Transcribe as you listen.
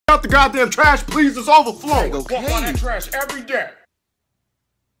Out the goddamn trash, please, it's overflowing. Walk on that trash every day.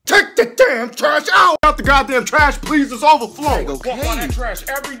 Take the damn trash out. Out the goddamn trash, please, it's overflowing. Walk on that trash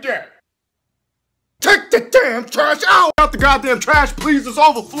every day. Take the damn trash out. Out the goddamn trash, please, it's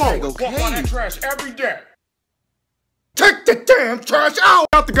overflowing. Walk on that trash every day. Take the damn trash out.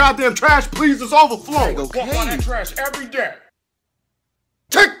 Out the goddamn trash, please, it's overflowing. Walk on that trash every day.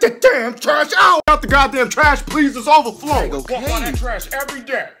 Take the damn trash out. Out the goddamn trash, please, it's overflowing. Walk on that trash every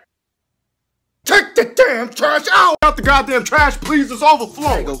day. Take the damn trash out. Out the goddamn trash, please, it's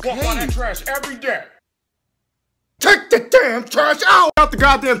overflowing. Walk on that trash every day. Take the damn trash out. Out the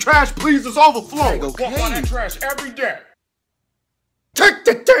goddamn trash, please, it's overflowing. Walk on that trash every day. Take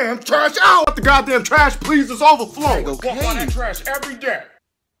the damn trash out. Out the goddamn trash, please, it's overflowing. Walk on that trash every day.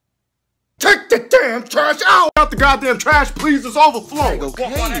 Take the damn trash out. Out the goddamn trash, please, it's overflowing. Walk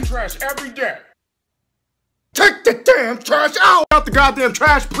on that trash every day. Take the damn trash out. Out the goddamn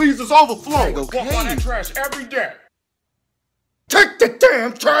trash, please, it's overflowing. Walk on that trash every day. Take the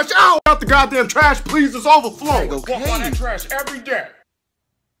damn trash out. Out the goddamn trash, please, it's overflowing. Walk on that trash every day.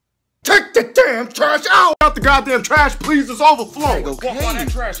 Take the damn trash out. Out the goddamn trash, please, it's overflowing. Walk on that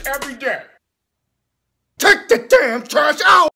trash every day. Take the damn trash out.